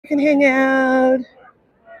can hang out.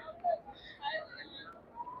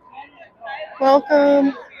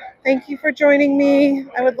 Welcome. Thank you for joining me.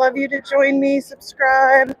 I would love you to join me.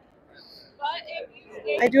 Subscribe.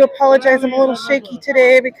 I do apologize. I'm a little shaky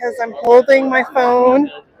today because I'm holding my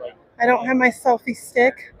phone. I don't have my selfie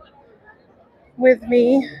stick with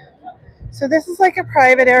me. So this is like a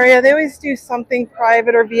private area. They always do something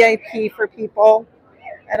private or VIP for people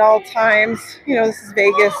at all times. You know, this is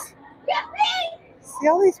Vegas. See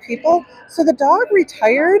all these people? So the dog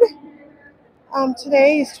retired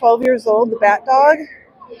today. He's 12 years old, the bat dog.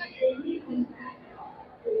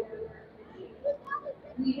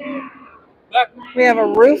 We have a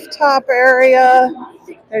rooftop area.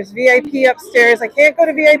 There's VIP upstairs. I can't go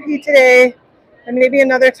to VIP today, but maybe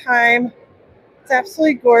another time. It's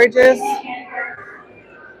absolutely gorgeous.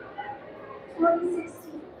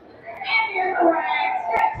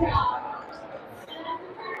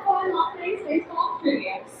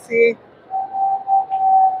 See?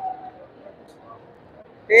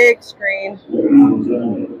 Big screen.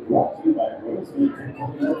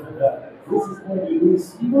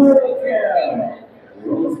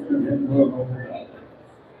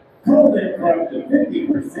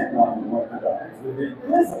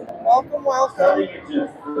 Welcome, welcome.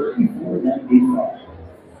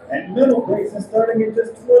 And middle prices starting at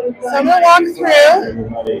just $25. So I'm gonna walk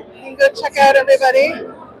through. You can go check out everybody.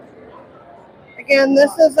 Again,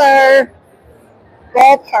 this is our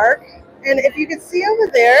BallPark, and if you can see over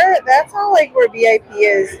there, that's all like where VIP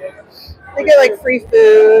is. They get like free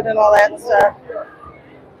food and all that stuff.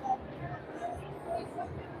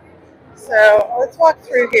 So let's walk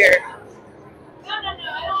through here.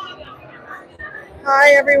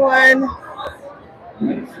 Hi everyone. See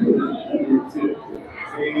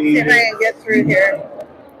if I can get through here.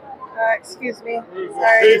 Excuse me.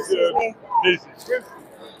 Sorry, excuse me.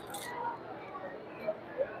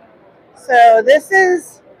 So this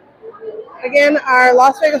is, again, our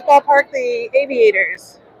Las Vegas ballpark, the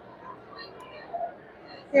Aviators.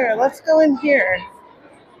 Here, let's go in here.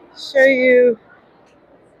 Show you.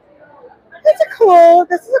 This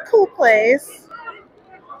is a cool place.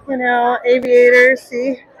 You know, Aviators,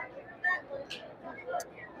 see?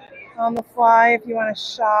 On the fly if you want to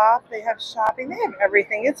shop. They have shopping. They have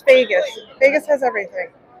everything. It's Vegas. Vegas has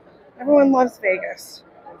everything. Everyone loves Vegas.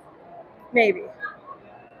 Maybe.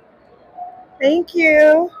 Thank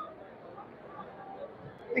you.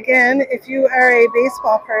 Again, if you are a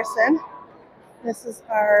baseball person, this is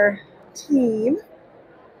our team.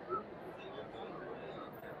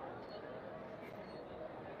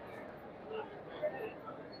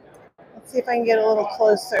 Let's see if I can get a little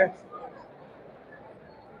closer.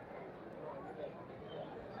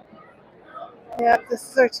 Yep, this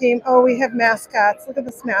is our team. Oh, we have mascots. Look at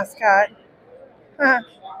this mascot. Huh.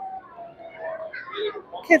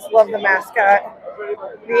 Kids love the mascot.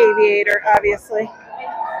 The Aviator, obviously.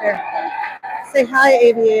 Here. Say hi,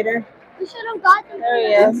 Aviator. We should have gotten. There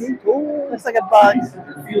he is. Looks like a bug.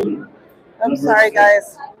 I'm sorry,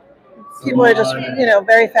 guys. People are just, you know,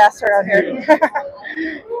 very fast around here.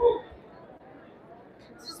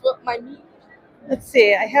 This is what my meat. Let's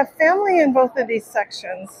see. I have family in both of these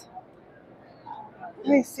sections. Let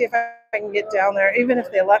me see if I can get down there, even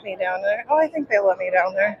if they let me down there. Oh, I think they let me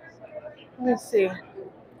down there. Let me see.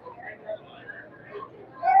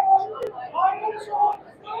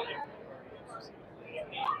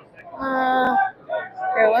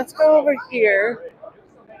 Here, let's go over here.